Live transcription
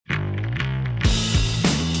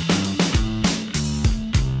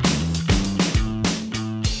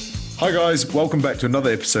Hi guys, welcome back to another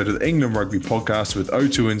episode of the England Rugby Podcast with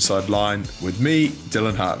O2 Inside Line with me,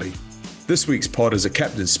 Dylan Hartley. This week's pod is a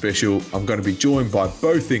captain special. I'm going to be joined by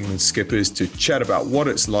both England skippers to chat about what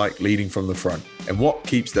it's like leading from the front and what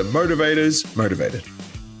keeps the motivators motivated.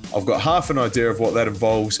 I've got half an idea of what that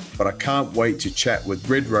involves, but I can't wait to chat with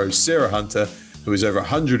Red Rose Sarah Hunter, who has over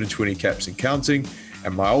 120 caps and counting,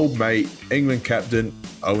 and my old mate, England captain,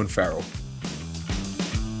 Owen Farrell.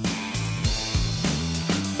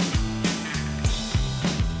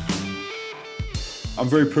 I'm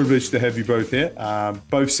very privileged to have you both here,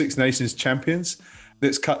 both Six Nations champions.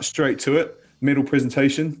 Let's cut straight to it. Medal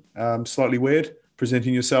presentation, slightly weird,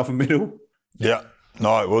 presenting yourself a medal. Yeah,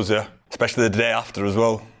 no, it was, yeah. Especially the day after as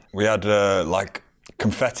well. We had like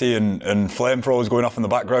confetti and flamethrowers going off in the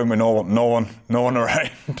background with no one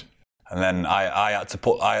around. And then I had to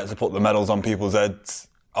put the medals on people's heads.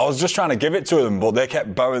 I was just trying to give it to them, but they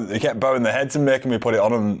kept bowing their heads and making me put it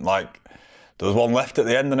on them. Like, there was one left at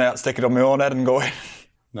the end and I had to stick it on my own head and go in.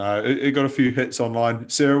 No, it got a few hits online.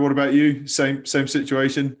 Sarah, what about you? Same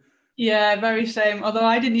situation? Yeah, very same. Although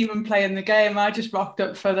I didn't even play in the game, I just rocked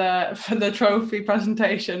up for the trophy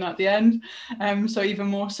presentation at the end. So even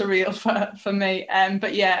more surreal for me.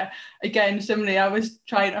 But yeah, again, similarly, I was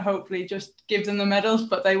trying to hopefully just give them the medals,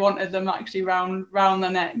 but they wanted them actually round the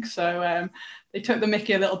neck. So they took the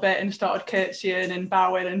mickey a little bit and started curtsying and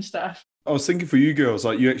bowing and stuff. I was thinking for you girls,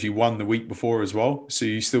 like you actually won the week before as well, so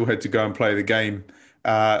you still had to go and play the game.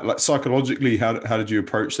 Like psychologically, how did you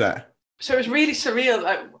approach that? So it was really surreal.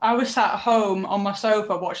 Like, I was sat at home on my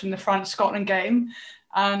sofa watching the France-Scotland game,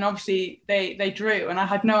 and obviously they drew, and I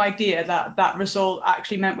had no idea that result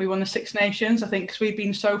actually meant we won the Six Nations. I think because we'd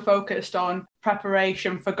been so focused on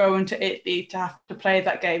preparation for going to Italy to have to play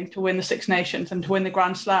that game to win the Six Nations and to win the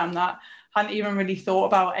Grand Slam that hadn't even really thought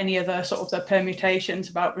about any other sort of the permutations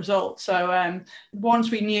about results. So once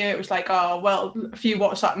we knew, it was like, oh, well, a few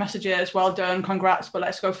WhatsApp messages, well done, congrats, but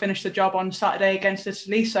let's go finish the job on Saturday against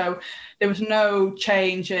Italy. So there was no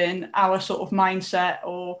change in our sort of mindset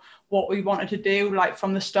or what we wanted to do. Like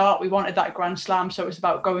from the start, we wanted that Grand Slam. So it was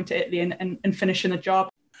about going to Italy and finishing the job.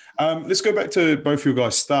 Let's go back to both of you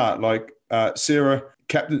guys' start. Like Sarah,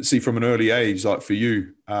 captaincy from an early age, like for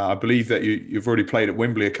you, I believe that you've already played at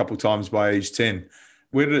Wembley a couple of times by age 10.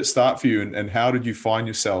 Where did it start for you and how did you find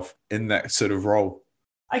yourself in that sort of role?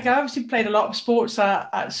 I obviously played a lot of sports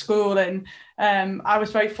at school, and I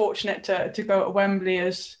was very fortunate to go to Wembley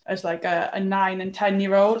as like a 9 and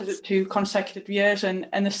 10-year-old, 2 consecutive years. And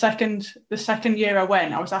the second year I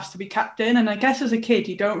went, I was asked to be captain. And I guess as a kid,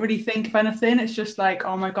 you don't really think of anything. It's just like,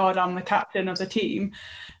 oh my God, I'm the captain of the team.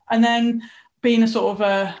 And then being a sort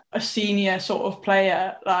of a senior sort of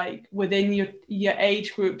player, like within your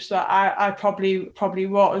age groups that I probably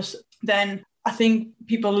was, then I think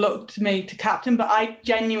people looked to me to captain, but I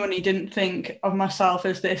genuinely didn't think of myself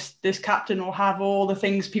as this captain or have all the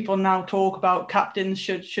things people now talk about captains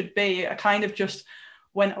should be. I kind of just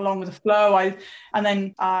went along with the flow. And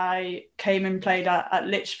then I came and played at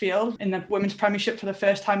Lichfield in the Women's Premiership for the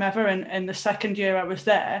first time ever. And the second year I was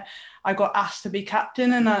there, I got asked to be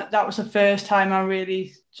captain. And that was the first time I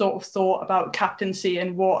really sort of thought about captaincy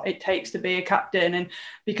and what it takes to be a captain. And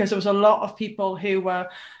because there was a lot of people who were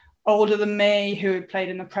older than me, who had played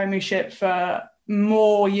in the Premiership for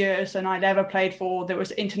more years than I'd ever played for. There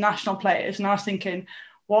was international players. And I was thinking,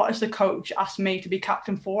 what has the coach asked me to be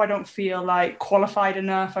captain for? I don't feel like qualified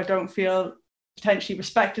enough. I don't feel potentially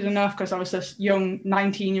respected enough because I was this young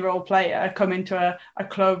 19-year-old player coming to a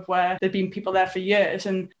club where there'd been people there for years.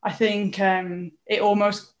 And I think it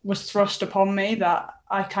almost was thrust upon me that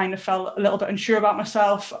I kind of felt a little bit unsure about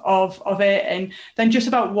myself of it, and then just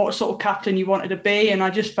about what sort of captain you wanted to be. And I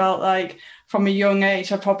just felt like from a young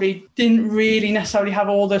age, I probably didn't really necessarily have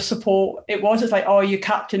all the support. It's like, oh, you're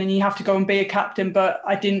captain and you have to go and be a captain. But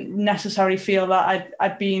I didn't necessarily feel that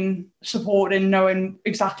I'd been supported in knowing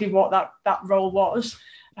exactly what that role was.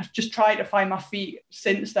 I've just tried to find my feet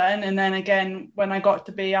since then. And then again, when I got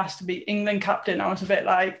to be asked to be England captain, I was a bit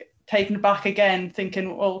like taken aback again,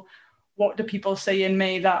 thinking, well, what do people see in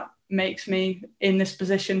me that makes me in this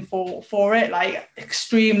position for it? Like,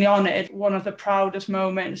 extremely honoured, one of the proudest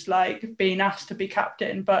moments, like being asked to be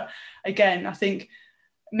captain. But again, I think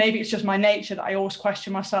maybe it's just my nature that I always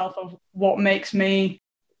question myself of what makes me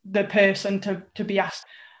the person to be asked.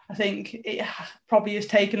 I think it probably has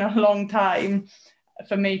taken a long time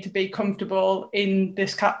for me to be comfortable in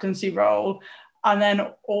this captaincy role, and then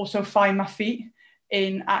also find my feet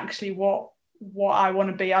in actually what I want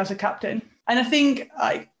to be as a captain. And I think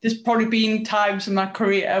there's probably been times in my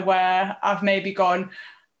career where I've maybe gone,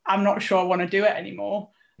 I'm not sure I want to do it anymore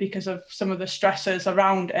because of some of the stresses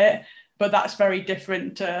around it. but that's very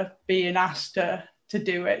different to being asked to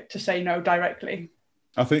do it, to say no directly.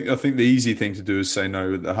 I think the easy thing to do is say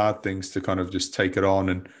no. The hard thing's to kind of just take it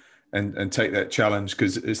on and take that challenge,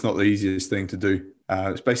 because it's not the easiest thing to do.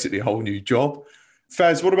 It's basically a whole new job.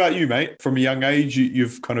 Faz, what about you, mate? From a young age,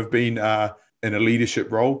 you've kind of been in a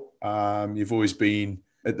leadership role. You've always been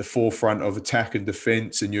at the forefront of attack and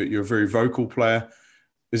defence, and you're a very vocal player.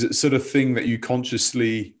 Is it the sort of thing that you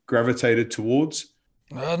consciously gravitated towards?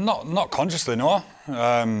 Not consciously, no.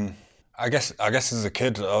 I guess as a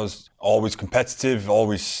kid, I was always competitive,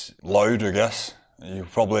 always loud, I guess. You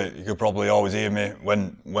could probably always hear me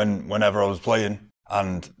whenever I was playing.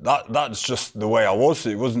 And that's just the way I was.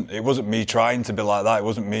 It wasn't me trying to be like that. It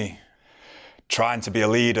wasn't me trying to be a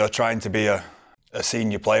leader, trying to be a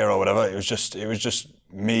senior player or whatever. It was just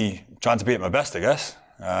me trying to be at my best, I guess.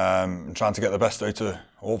 Trying to get the best out of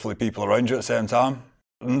hopefully people around you at the same time.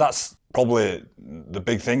 And that's probably the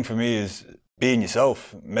big thing for me, is being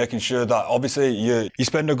yourself, making sure that obviously you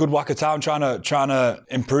spend a good whack of time trying to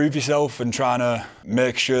improve yourself and trying to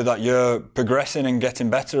make sure that you're progressing and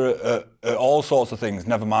getting better at all sorts of things,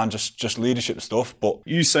 never mind just leadership stuff. But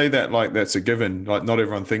you say that like that's a given, like not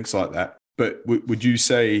everyone thinks like that. But would you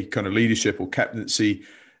say kind of leadership or captaincy,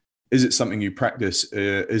 is it something you practice?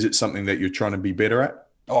 Is it something that you're trying to be better at?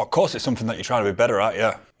 Oh, of course it's something that you're trying to be better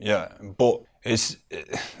at, yeah. But it's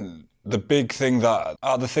the big thing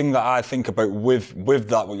the thing that I think about with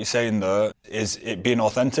that, what you're saying there, is it being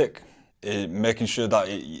authentic, making sure that,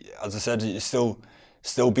 as I said, it's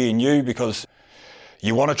still being you, because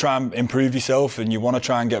you want to try and improve yourself and you want to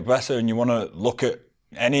try and get better and you want to look at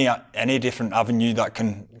any different avenue that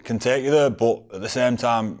can take you there, but at the same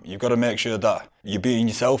time you've got to make sure that you're being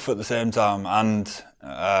yourself at the same time and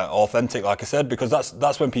authentic, like I said, because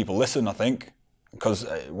that's when people listen, I think. Because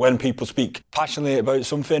when people speak passionately about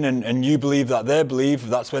something and you believe that they believe,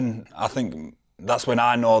 that's when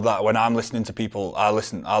I know that when I'm listening to people, I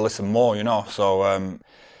listen more, you know. So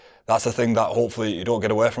that's the thing that hopefully you don't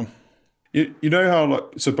get away from. You know how,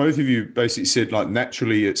 so both of you basically said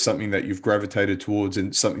naturally it's something that you've gravitated towards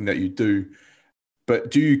and something that you do.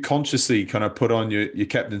 But do you consciously kind of put on your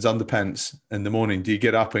captain's underpants in the morning? Do you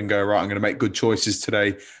get up and go, right, I'm going to make good choices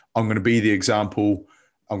today. I'm going to be the example.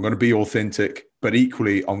 I'm going to be authentic, but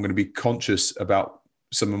equally I'm going to be conscious about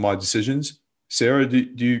some of my decisions. Sarah, do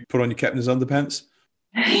you put on your captain's underpants?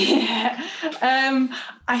 Yeah.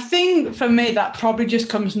 I think for me that probably just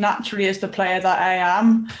comes naturally as the player that I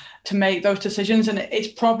am to make those decisions. And it's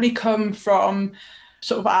probably come from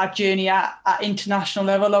sort of our journey at international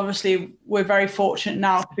level. Obviously, we're very fortunate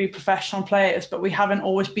now to be professional players, but we haven't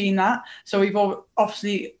always been that. So we've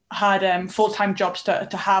obviously had full-time jobs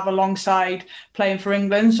to have alongside playing for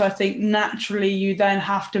England. So I think naturally you then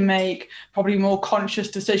have to make probably more conscious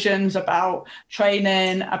decisions about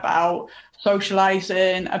training, about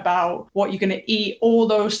socialising, about what you're going to eat, all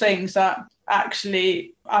those things that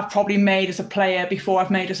actually I've probably made as a player before I've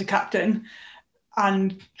made as a captain,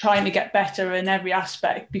 and trying to get better in every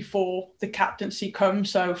aspect before the captaincy comes.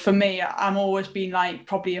 So for me, I'm always been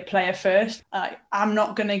probably a player first. I'm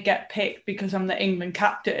not going to get picked because I'm the England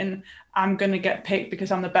captain. I'm going to get picked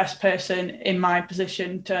because I'm the best person in my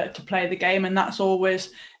position to play the game. And that's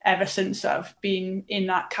always, ever since I've been in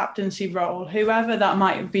that captaincy role, whoever that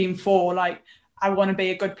might have been for, I want to be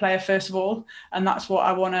a good player first of all, and that's what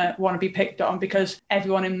I want to be picked on, because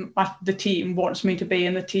everyone in the team wants me to be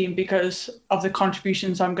in the team because of the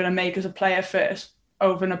contributions I'm going to make as a player first,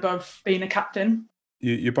 over and above being a captain.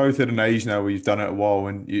 You're both at an age now where you've done it a while,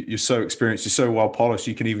 and you're so experienced, you're so well polished,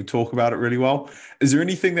 you can even talk about it really well. Is there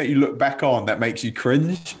anything that you look back on that makes you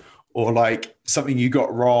cringe, or something you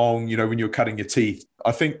got wrong, when you're cutting your teeth?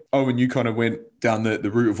 I think, Owen, you kind of went down the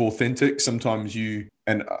route of authentic. Sometimes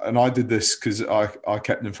and I did this because I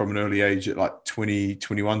captained from an early age at 20,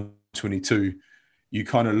 21, 22. You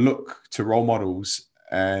kind of look to role models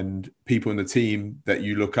and people in the team that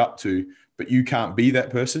you look up to, but you can't be that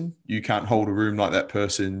person. You can't hold a room like that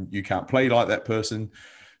person. You can't play like that person.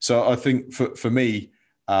 So I think for me,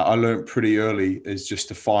 I learned pretty early is just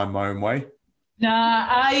to find my own way. Nah,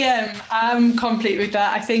 I'm complete with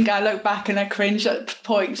that. I think I look back and I cringe at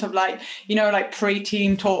points of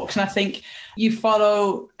pre-team talks, and I think you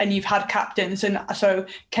follow and you've had captains, and so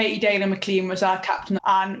Katie Daly-McLean was our captain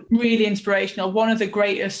and really inspirational. One of the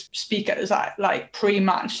greatest speakers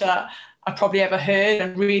pre-match that I probably ever heard,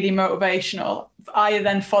 and really motivational. I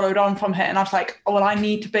then followed on from her, and I was like, oh, well, I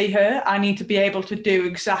need to be her. I need to be able to do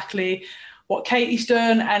exactly what Katie's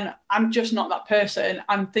done, and I'm just not that person.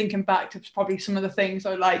 I'm thinking back to probably some of the things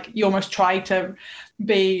I like, you almost try to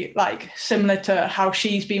be like similar to how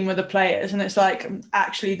she's been with the players, and it's like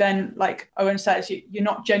actually then, like Owen says, you're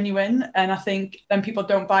not genuine, and I think then people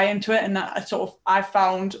don't buy into it. And that I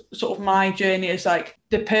found sort of my journey is like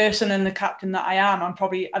the person and the captain that I am, I'm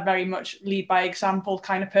probably a very much lead by example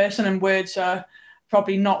kind of person, and words are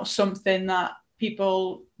probably not something that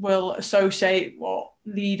people will associate what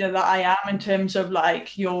leader that I am in terms of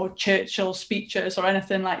like your Churchill speeches or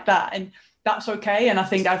anything like that. And that's okay. And I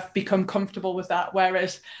think I've become comfortable with that.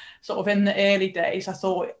 Whereas sort of in the early days, I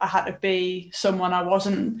thought I had to be someone I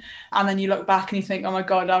wasn't. And then you look back and you think, oh my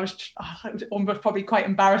God, it was almost probably quite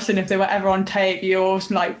embarrassing if they were ever on tape. You always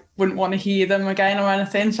like wouldn't want to hear them again or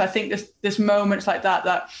anything. So I think there's moments like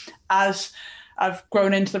that as I've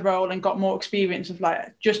grown into the role and got more experience of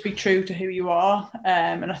like, just be true to who you are.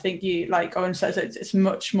 And I think you, like Owen says, it's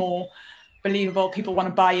much more believable. People want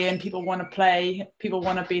to buy in, people want to play, people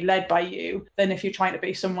want to be led by you than if you're trying to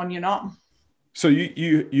be someone you're not. So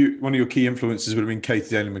you one of your key influences would have been Katie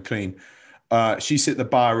Daly-McLean. She set the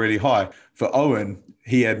bar really high. For Owen,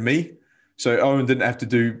 he had me. So Owen didn't have to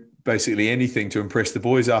do basically anything to impress the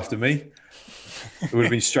boys after me. It would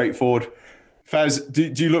have been straightforward. Faz,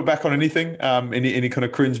 do you look back on anything? Any kind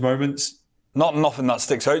of cringe moments? Nothing that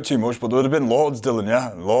sticks out too much, but there would have been loads, Dylan.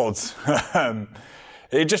 Yeah, loads.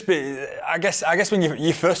 It'd just be, I guess when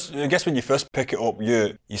you first pick it up,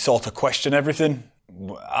 you sort of question everything.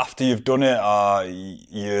 After you've done it,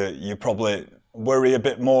 you probably worry a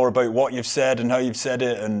bit more about what you've said and how you've said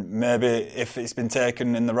it, and maybe if it's been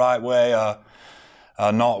taken in the right way or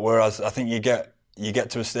not. Whereas I think you get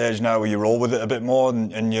to a stage now where you roll with it a bit more,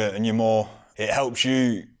 and you're more. It helps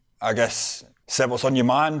you, I guess, say what's on your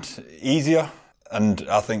mind easier. And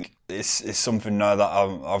I think it's something now that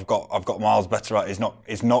I've got miles better at.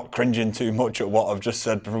 It's not cringing too much at what I've just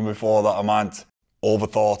said from before that I might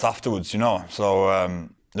overthought afterwards, you know. So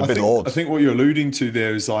I think what you're alluding to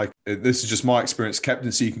there is like, this is just my experience.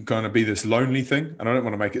 Captaincy can kind of be this lonely thing, and I don't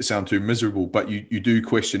want to make it sound too miserable, but you do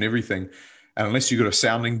question everything, and unless you've got a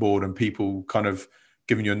sounding board and people kind of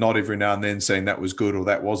giving you a nod every now and then saying that was good or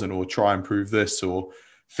that wasn't, or try and prove this or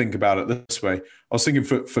think about it this way. I was thinking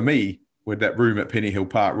for me, with that room at Pennyhill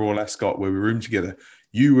Park, Royal Ascot, where we roomed together,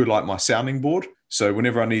 you were like my sounding board. So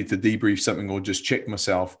whenever I needed to debrief something or just check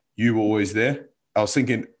myself, you were always there. I was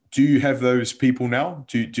thinking, do you have those people now?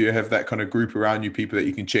 Do you have that kind of group around you, people that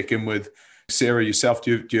you can check in with? Sarah, yourself,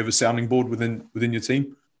 do you have a sounding board within your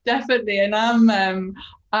team? Definitely, and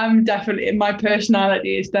I'm definitely, my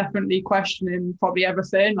personality is definitely questioning probably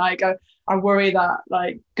everything. Like I worry that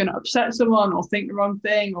like gonna upset someone or think the wrong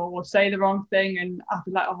thing or say the wrong thing, and I'll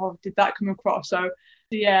be like, oh, did that come across? So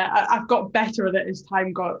yeah, I've got better at it as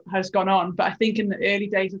time has gone on. But I think in the early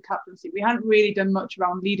days of captaincy, we hadn't really done much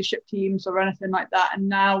around leadership teams or anything like that. And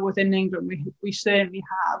now within England, we certainly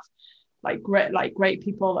have great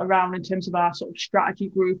people around in terms of our sort of strategy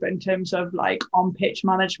group, in terms of like on pitch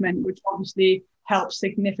management, which obviously helps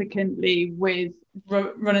significantly with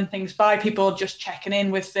running things by people, just checking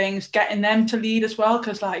in with things, getting them to lead as well.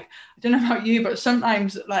 Because like, I don't know about you, but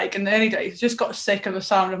sometimes like in the early days, I just got sick of the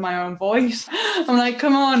sound of my own voice. I'm like,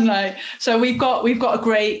 come on, like. So we've got a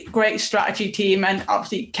great strategy team, and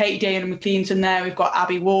obviously Katie Daly-McLean's in there. We've got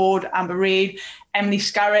Abby Ward, Amber Reid. Emily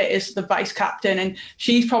Scarrett is the vice captain, and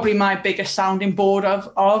she's probably my biggest sounding board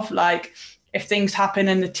of like, if things happen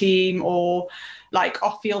in the team or like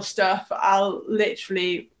off-field stuff, I'll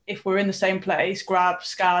literally, if we're in the same place, grab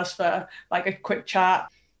Scars for like a quick chat.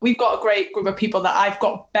 We've got a great group of people that I've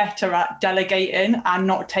got better at delegating and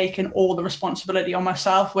not taking all the responsibility on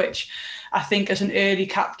myself, which I think as an early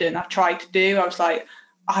captain, I've tried to do. I was like,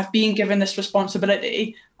 I've been given this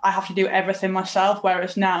responsibility, I have to do everything myself.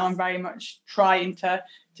 Whereas now I'm very much trying to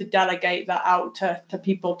delegate that out to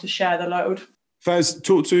people to share the load. Faz,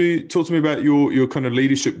 talk to me about your kind of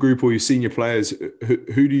leadership group or your senior players.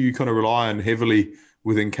 Who do you kind of rely on heavily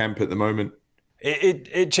within camp at the moment?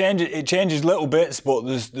 It changes little bits, but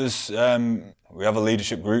there's we have a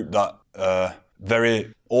leadership group that are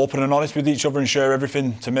very open and honest with each other and share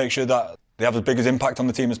everything to make sure that they have the biggest impact on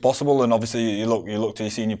the team as possible. And obviously you look to your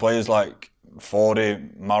senior players like Fordy,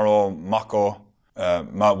 Maro, Mako,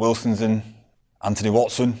 Mark Wilson's in, Anthony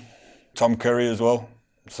Watson, Tom Curry as well.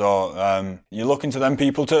 So you're looking to them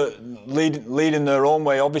people to lead in their own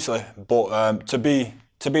way, obviously, but to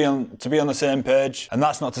be on the same page. And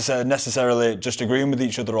that's not to say necessarily just agreeing with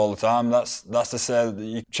each other all the time. That's to say that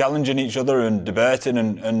you're challenging each other and debating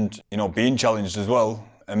and you know, being challenged as well,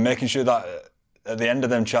 and making sure that at the end of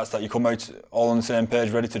them chats that you come out all on the same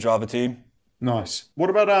page, ready to drive a team. Nice. What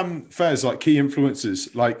about Faz, like key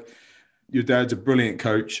influences? Like Your dad's a brilliant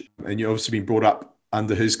coach, and you've obviously been brought up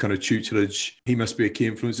under his kind of tutelage. He must be a key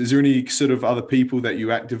influence. Is there any sort of other people that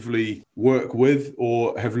you actively work with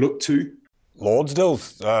or have looked to? Loads,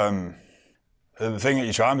 Dills. The thing that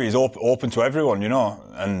you try and be is open to everyone,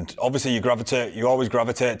 and obviously you always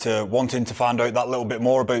gravitate to wanting to find out that little bit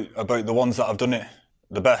more about the ones that have done it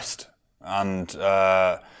the best, and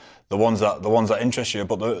the ones that interest you.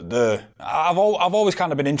 But I've always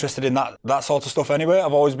kind of been interested in that sort of stuff anyway.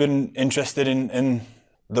 I've always been interested in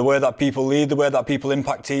the way that people lead, the way that people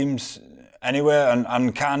impact teams anyway,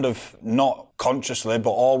 and kind of not consciously, but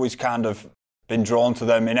always kind of been drawn to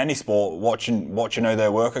them in any sport, watching how they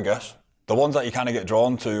work, I guess. The ones that you kind of get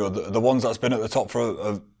drawn to are the ones that's been at the top for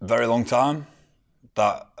a very long time,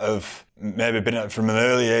 that have maybe been at it from an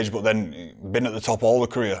early age, but then been at the top all the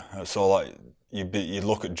career. So like you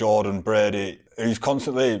look at Jordan, Brady, who's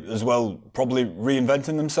constantly as well probably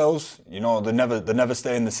reinventing themselves. They're never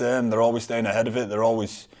staying the same. They're always staying ahead of it. They're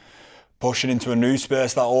always pushing into a new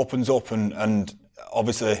space that opens up, and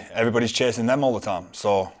obviously everybody's chasing them all the time.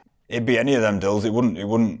 So it'd be any of them, Dills. It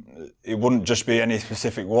wouldn't just be any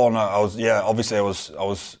specific one. I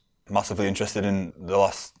was massively interested in the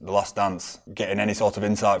last dance, getting any sort of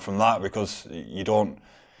insight from that, because you don't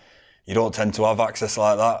tend to have access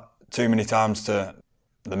like that too many times to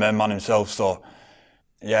the main man himself. So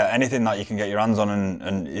yeah, anything that you can get your hands on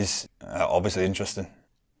and is obviously interesting.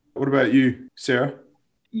 What about you, Sarah?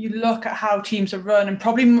 You look at how teams are run, and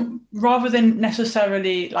probably rather than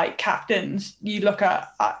necessarily like captains, you look at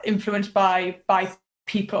influenced by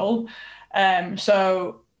people.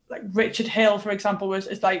 So like Richard Hill, for example, was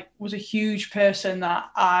a huge person that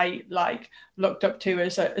I looked up to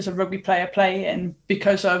as a rugby player playing,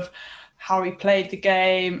 because of how he played the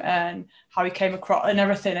game and how he came across and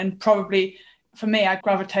everything. And probably for me, I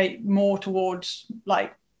gravitate more towards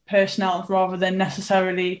like personnel rather than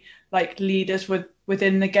necessarily like leaders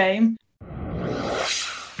within the game.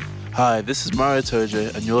 Hi, this is Mario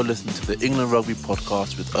Toje, and you're listening to the England Rugby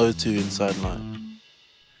Podcast with O2 Inside Line.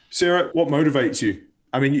 Sarah, what motivates you?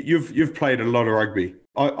 I mean, you've played a lot of rugby.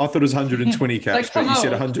 I thought it was 120 caps, but you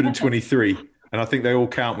said 123, and I think they all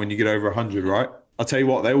count when you get over 100, right? I'll tell you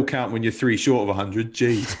what, they all count when you're 3 short of 100.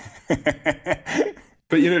 Geez.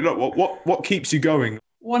 But look, what keeps you going?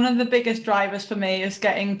 One of the biggest drivers for me is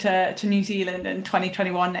getting to New Zealand in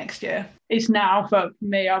 2021 next year. It's now for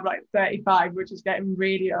me, I'm like 35, which is getting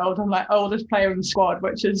really old. I'm like oldest player in the squad,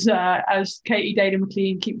 which is, as Katie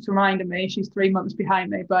Daly-McLean keeps reminding me, she's 3 months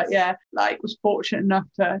behind me. But yeah, was fortunate enough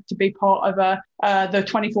to be part of the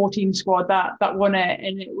 2014 squad that won it.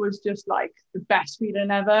 And it was just like the best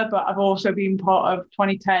feeling ever. But I've also been part of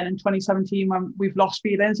 2010 and 2017 when we've lost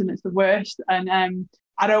feelings and it's the worst. And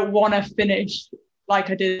I don't want to finish like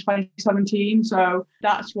I did in 2017. So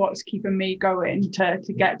that's what's keeping me going to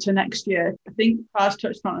get to next year. I think Faz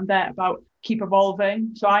touched on that about keep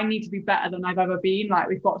evolving. So I need to be better than I've ever been. Like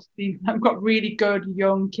I've got really good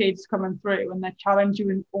young kids coming through and they're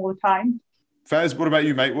challenging all the time. Faz, what about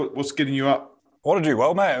you, mate? What's getting you up? I want to do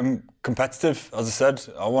well, mate. I'm competitive, as I said.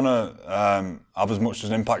 I want to have as much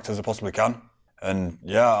of an impact as I possibly can. And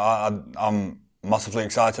yeah, I'm massively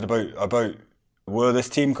excited about where this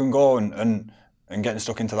team can go and getting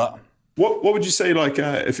stuck into that. What would you say, like,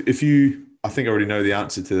 if you, I think I already know the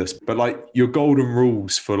answer to this, but like your golden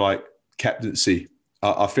rules for like captaincy,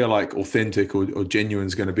 I feel like authentic or genuine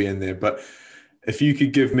is going to be in there. But if you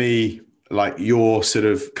could give me like your sort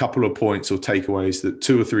of couple of points or takeaways, that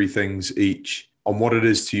 2 or 3 things each on what it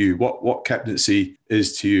is to you, what captaincy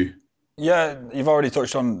is to you. Yeah, you've already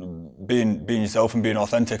touched on being yourself and being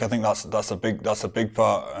authentic. I think that's a big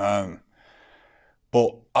part.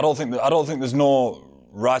 But I don't think there's no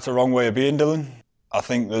right or wrong way of being, Dylan. I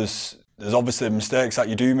think there's obviously mistakes that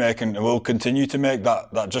you do make and will continue to make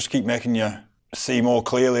that just keep making you see more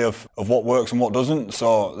clearly of what works and what doesn't.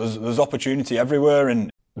 So there's opportunity everywhere, and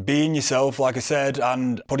being yourself, like I said,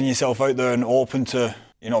 and putting yourself out there and open to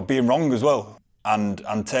being wrong as well, and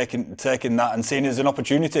taking that and seeing it as an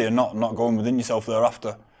opportunity and not going within yourself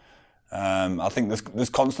thereafter. I think there's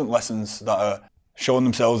constant lessons that are showing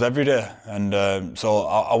themselves every day, and so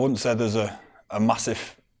I wouldn't say there's a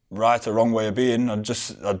massive right or wrong way of being. I'd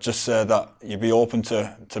just say that you be open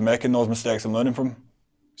to making those mistakes and learning from them.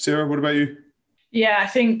 Sarah, what about you? Yeah, I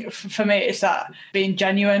think for me it's that being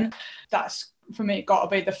genuine. That's for me got to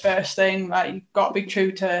be the first thing. Like you've got to be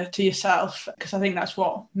true to yourself, because I think that's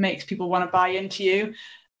what makes people want to buy into you.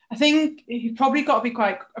 I think you've probably got to be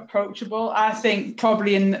quite approachable. I think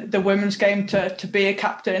probably in the women's game to be a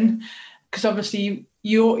captain, because obviously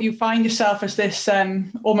you find yourself as this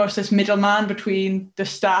almost this middleman between the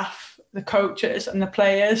staff, the coaches and the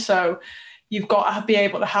players. So you've got to be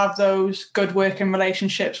able to have those good working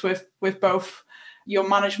relationships with both your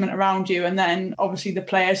management around you and then obviously the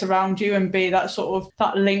players around you, and be that sort of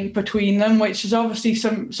that link between them, which is obviously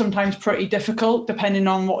sometimes pretty difficult depending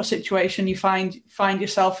on what situation you find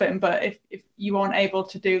yourself in. But if you aren't able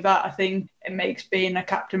to do that, I think it makes being a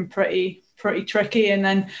captain pretty tricky. And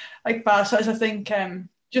then, like Baz says, I think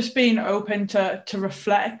just being open to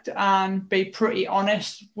reflect and be pretty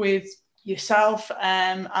honest with yourself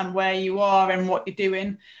and where you are and what you're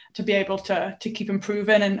doing, to be able to keep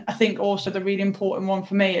improving. And I think also the really important one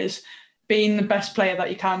for me is being the best player that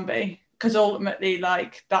you can be, because ultimately,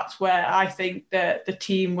 like, that's where I think that the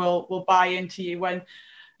team will buy into you, when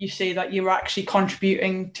you see that you're actually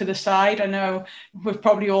contributing to the side. I know we've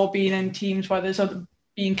probably all been in teams where there's other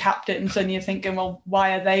being captains and you're thinking, well,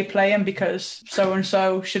 why are they playing? Because so and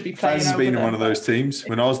so should be playing. Faz has been in one of those teams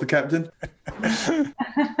when I was the captain.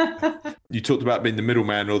 You talked about being the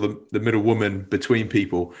middleman or the middle woman between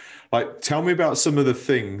people. Like, tell me about some of the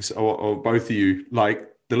things, or both of you, like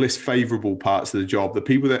the less favourable parts of the job, the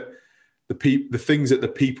things that the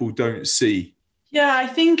people don't see. Yeah, I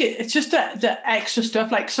think it's just the extra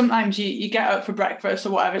stuff. Like, sometimes you get up for breakfast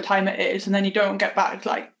or whatever time it is, and then you don't get back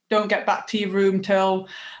to your room till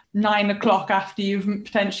 9 o'clock after you've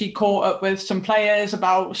potentially caught up with some players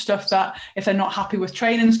about stuff that, if they're not happy with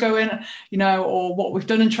training's going, or what we've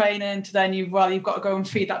done in training, to then you've got to go and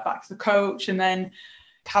feed that back to the coach, and then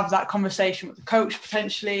have that conversation with the coach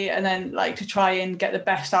potentially, and then like to try and get the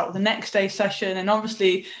best out of the next day's session. And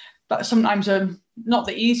obviously that's sometimes not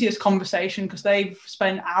the easiest conversation, because they've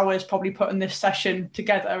spent hours probably putting this session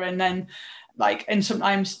together, and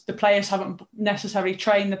sometimes the players haven't necessarily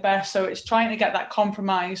trained the best. So it's trying to get that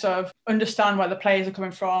compromise of understand where the players are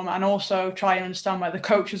coming from, and also try and understand where the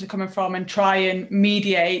coaches are coming from, and try and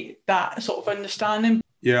mediate that sort of understanding.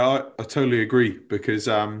 Yeah, I totally agree, because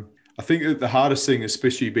I think that the hardest thing,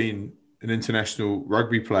 especially being an international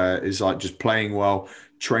rugby player, is like just playing well,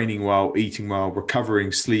 training well, eating well,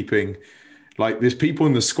 recovering, sleeping. Like, there's people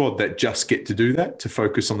in the squad that just get to do that, to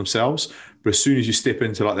focus on themselves. But as soon as you step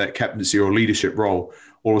into like that captaincy or leadership role,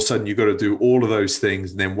 all of a sudden you've got to do all of those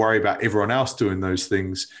things and then worry about everyone else doing those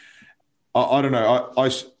things. I don't know.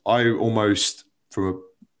 I almost, from a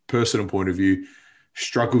personal point of view,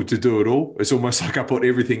 struggle to do it all. It's almost like I put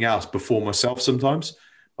everything else before myself sometimes.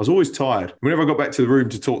 I was always tired. Whenever I got back to the room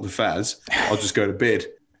to talk to Faz, I'll just go to bed.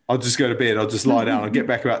 I'll just lie down. I'll get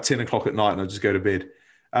back about 10 o'clock at night and I'll just go to bed.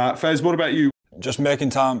 Faz, what about you? Just making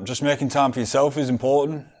time for yourself is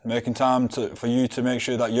important. Making time for you to make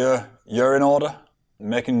sure that you're in order.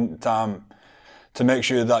 Making time to make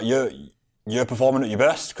sure that you're performing at your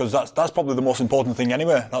best, because that's probably the most important thing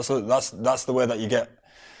anyway. That's the way that you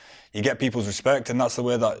get people's respect, and that's the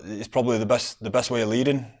way that it's probably the best way of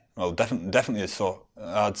leading. Well, definitely is so.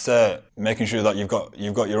 I'd say making sure that you've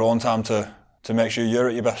got your own time to make sure you're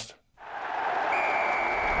at your best.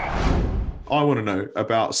 I want to know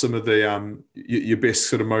about some of the your best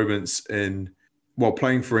sort of moments while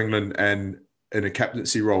playing for England and in a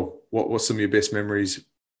captaincy role. What's some of your best memories?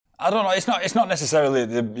 I don't know. It's not necessarily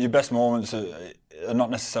your best moments are not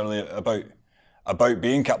necessarily about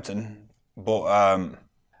being captain, but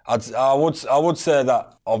I would say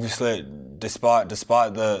that obviously despite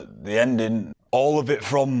the ending, all of it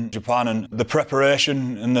from Japan and the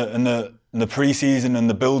preparation and the pre-season and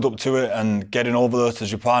the build-up to it and getting over there to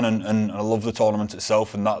Japan and I love the tournament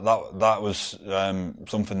itself, and that was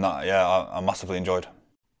something that I massively enjoyed.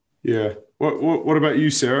 Yeah. What about you,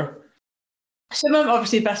 Sarah? Some of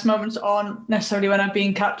obviously best moments aren't necessarily when I've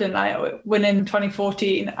been captain. Like winning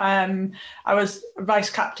 2014, I was vice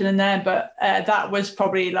captain in there, but that was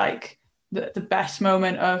probably like the best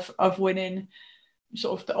moment of winning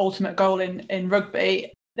sort of the ultimate goal in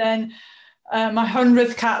rugby. Then my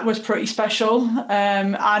 100th cap was pretty special,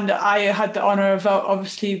 and I had the honour of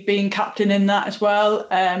obviously being captain in that as well.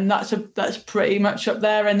 That's pretty much up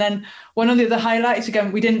there. And then one of the other highlights,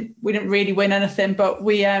 again, we didn't really win anything, but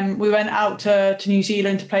we went out to New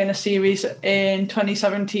Zealand to play in a series in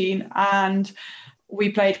 2017, and we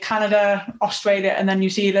played Canada, Australia, and then New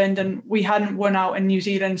Zealand, and we hadn't won out in New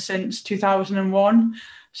Zealand since 2001.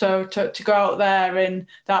 So to go out there, and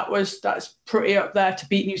that's pretty up there, to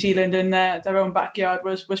beat New Zealand in their own backyard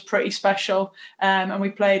was pretty special. And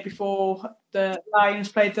we played before the Lions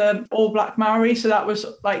played the All Black Maori, so that was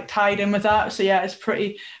like tied in with that. So yeah, it's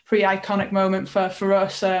pretty iconic moment for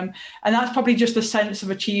us. And that's probably just the sense of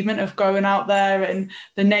achievement of going out there and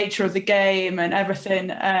the nature of the game and everything.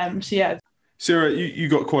 So yeah. Sarah, you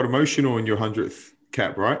got quite emotional in your 100th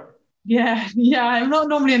cap, right? Yeah. I'm not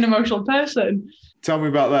normally an emotional person. Tell me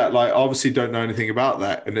about that. Like, I obviously don't know anything about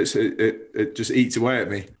that, and it just eats away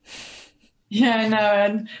at me. Yeah, no,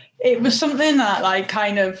 and it was something that like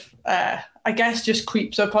kind of, I guess, just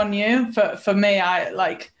creeps up on you. For me, I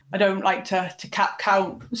don't like to cap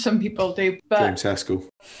count. Some people do, but James Haskell.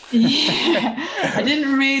 Yeah, I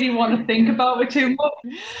didn't really want to think about it too much.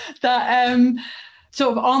 That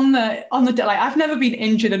sort of on the day, like I've never been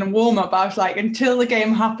injured in a warm up. I was like, until the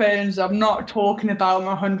game happens, I'm not talking about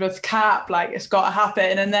my 100th cap. Like it's got to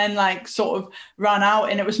happen. And then like sort of ran out,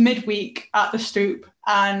 and it was midweek at the Stoop,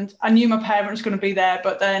 and I knew my parents were going to be there.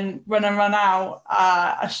 But then when I ran out,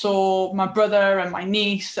 I saw my brother and my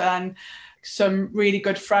niece and some really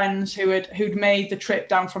good friends who'd made the trip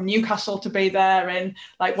down from Newcastle to be there, and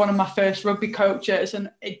like one of my first rugby coaches, and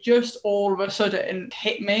it just all of a sudden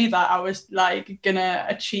hit me that I was like gonna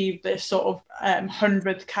achieve this sort of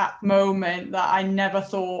 100th cap moment that I never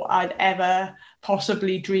thought I'd ever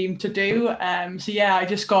possibly dream to do. So yeah, I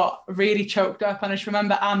just got really choked up, and I just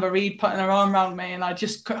remember Amber Reid putting her arm around me, and I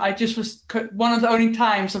just was one of the only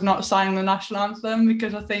times I've not sang the national anthem,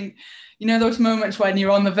 because I think, you know, those moments when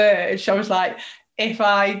you're on the verge, I was like, if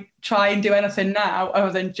I try and do anything now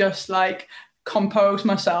other than just like compose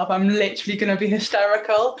myself, I'm literally going to be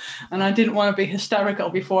hysterical. And I didn't want to be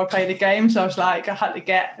hysterical before I played the game. So I was like, I had to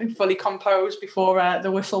get fully composed before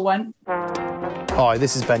the whistle went. Hi,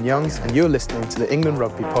 this is Ben Youngs, and you're listening to the England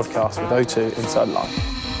Rugby Podcast with O2 Inside Line.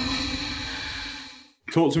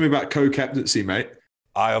 Talk to me about co-captaincy, mate.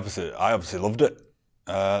 I obviously loved it.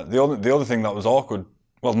 The other thing that was awkward,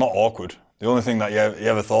 well, not awkward, the only thing that you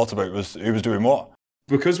ever thought about was who was doing what.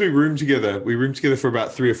 Because we roomed together for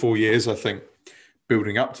about 3 or 4 years, I think,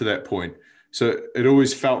 building up to that point. So it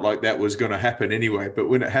always felt like that was going to happen anyway. But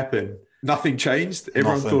when it happened, nothing changed.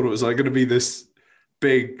 Everyone thought it was like going to be this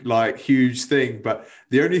big, like huge thing. But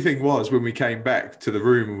the only thing was, when we came back to the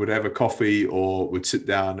room and would have a coffee or would sit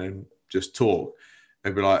down and just talk,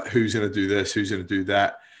 they'd be like, who's going to do this? Who's going to do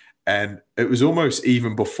that? And it was almost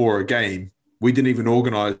even before a game, we didn't even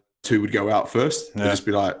organise who would go out first. It'd just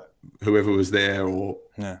be like whoever was there, or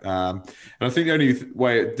and I think the only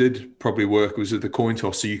way it did probably work was with the coin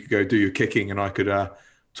toss, so you could go do your kicking and I could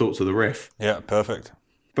talk to the ref. Yeah, perfect.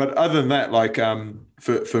 But other than that, like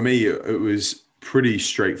for me, it was pretty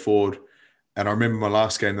straightforward. And I remember my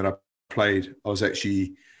last game that I played,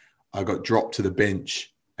 I got dropped to the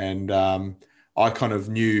bench, and I kind of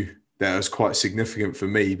knew that was quite significant for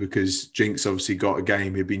me, because Jinx obviously got a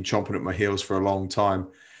game. He'd been chomping at my heels for a long time.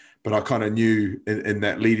 But I kind of knew in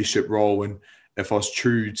that leadership role, and if I was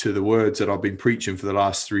true to the words that I've been preaching for the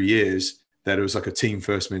last 3 years, that it was like a team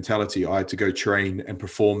first mentality. I had to go train and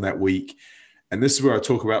perform that week. And this is where I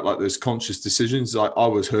talk about like those conscious decisions. I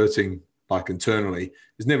was hurting like internally.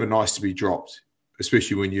 It's never nice to be dropped,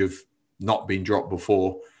 especially when you've not been dropped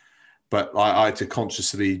before. But I had to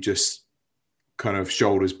consciously just kind of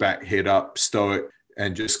shoulders back, head up, stoic,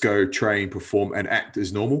 and just go train, perform, and act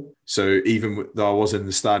as normal. So even though I was in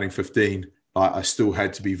the starting 15, I still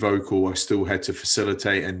had to be vocal. I still had to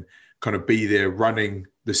facilitate and kind of be there running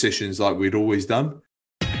the sessions like we'd always done.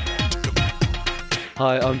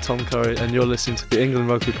 Hi, I'm Tom Curry, and you're listening to the England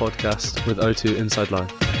Rugby Podcast with O2 Inside Line.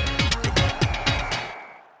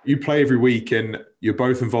 You play every week, and you're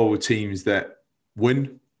both involved with teams that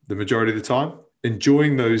win the majority of the time.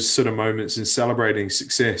 Enjoying those sort of moments and celebrating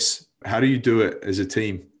success, how do you do it as a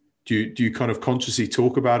team? Do you kind of consciously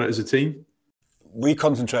talk about it as a team? We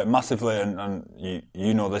concentrate massively, and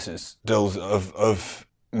you know this is Dills, of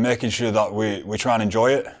making sure that we try and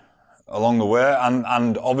enjoy it along the way.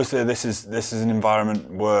 And obviously this is an environment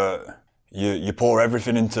where you pour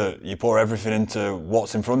everything into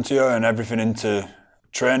what's in front of you, and everything into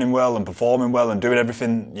training well and performing well and doing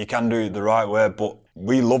everything you can do the right way. But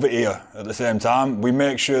we love it here at the same time. We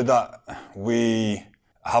make sure that we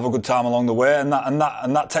have a good time along the way, and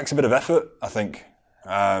that takes a bit of effort, I think.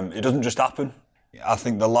 It doesn't just happen. I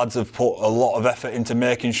think the lads have put a lot of effort into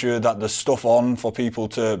making sure that there's stuff on for people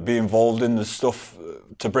to be involved in, there's stuff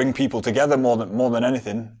to bring people together more than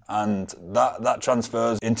anything, and that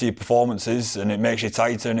transfers into your performances, and it makes you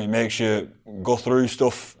tighter, and it makes you go through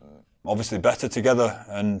stuff obviously better together.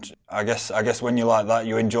 And I guess when you're like that,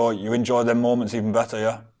 you enjoy them moments even better.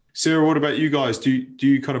 Yeah. Sarah, what about you guys? Do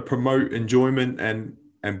you kind of promote enjoyment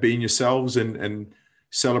and being yourselves and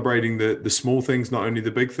celebrating the small things, not only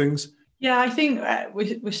the big things? Yeah, I think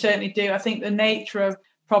we certainly do. I think the nature of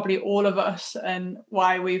probably all of us, and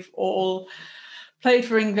why we've all played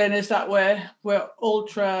for England, is that we're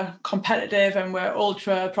ultra competitive, and we're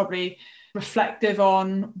ultra probably reflective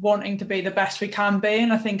on wanting to be the best we can be.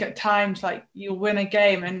 And I think at times, like, you'll win a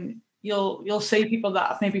game and you'll see people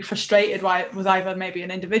that are maybe frustrated with either maybe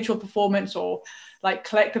an individual performance or like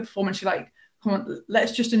collective performance. You're like, come on,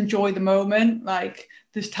 let's just enjoy the moment. Like,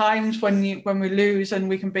 there's times when we lose and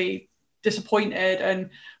we can be disappointed and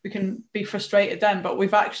we can be frustrated then, but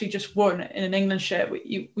we've actually just won in an England shirt.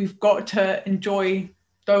 We've got to enjoy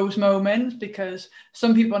those moments, because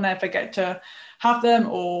some people never get to have them,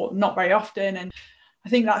 or not very often, and I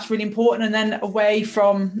think that's really important. And then away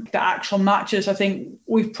from the actual matches, I think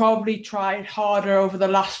we've probably tried harder over the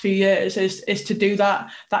last few years is to do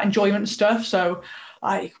that enjoyment stuff. So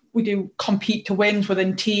like, we do compete to wins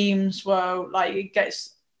within teams, where like it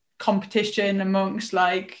gets competition amongst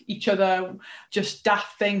like each other, just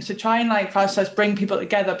daft things to try and, like Faz says, bring people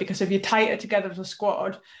together, because if you're tighter together as a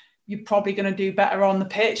squad, you're probably going to do better on the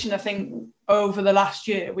pitch. And I think over the last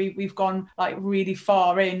year, we've gone like really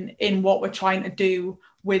far in what we're trying to do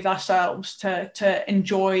with ourselves to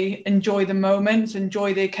enjoy the moments,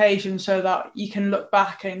 enjoy the occasion, so that you can look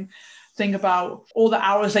back and think about all the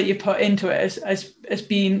hours that you put into it as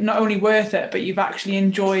being not only worth it, but you've actually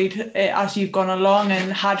enjoyed it as you've gone along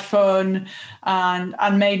and had fun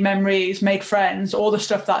and made memories, made friends, all the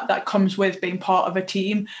stuff that comes with being part of a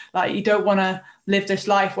team. Like, you don't want to live this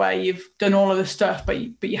life where you've done all of this stuff, but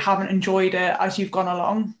you haven't enjoyed it as you've gone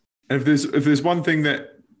along. And if there's one thing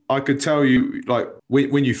that I could tell you, like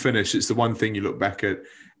when you finish, it's the one thing you look back at.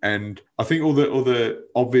 And I think all the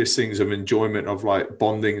obvious things of enjoyment of like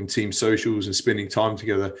bonding and team socials and spending time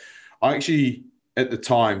together, I actually at the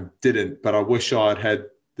time didn't, but I wish I had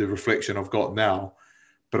the reflection I've got now.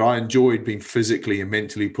 But I enjoyed being physically and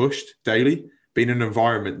mentally pushed daily, being in an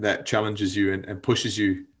environment that challenges you and pushes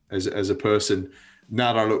you as a person.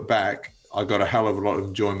 Now that I look back, I got a hell of a lot of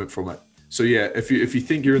enjoyment from it. So yeah, if you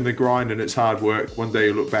think you're in the grind and it's hard work, one day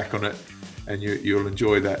you'll look back on it and you'll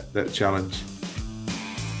enjoy that challenge.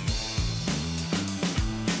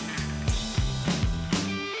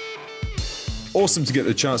 Awesome to get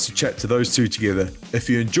the chance to chat to those two together. If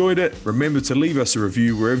you enjoyed it, remember to leave us a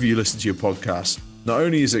review wherever you listen to your podcast. Not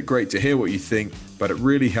only is it great to hear what you think, but it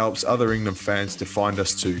really helps other England fans to find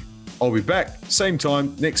us too. I'll be back same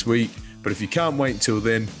time next week, but if you can't wait until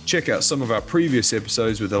then, check out some of our previous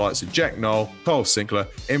episodes with the likes of Jack Noel, Kyle Sinclair,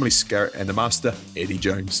 Emily Scarrett and the master, Eddie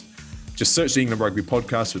Jones. Just search the England Rugby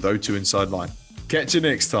Podcast with O2 Inside Line. Catch you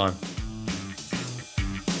next time.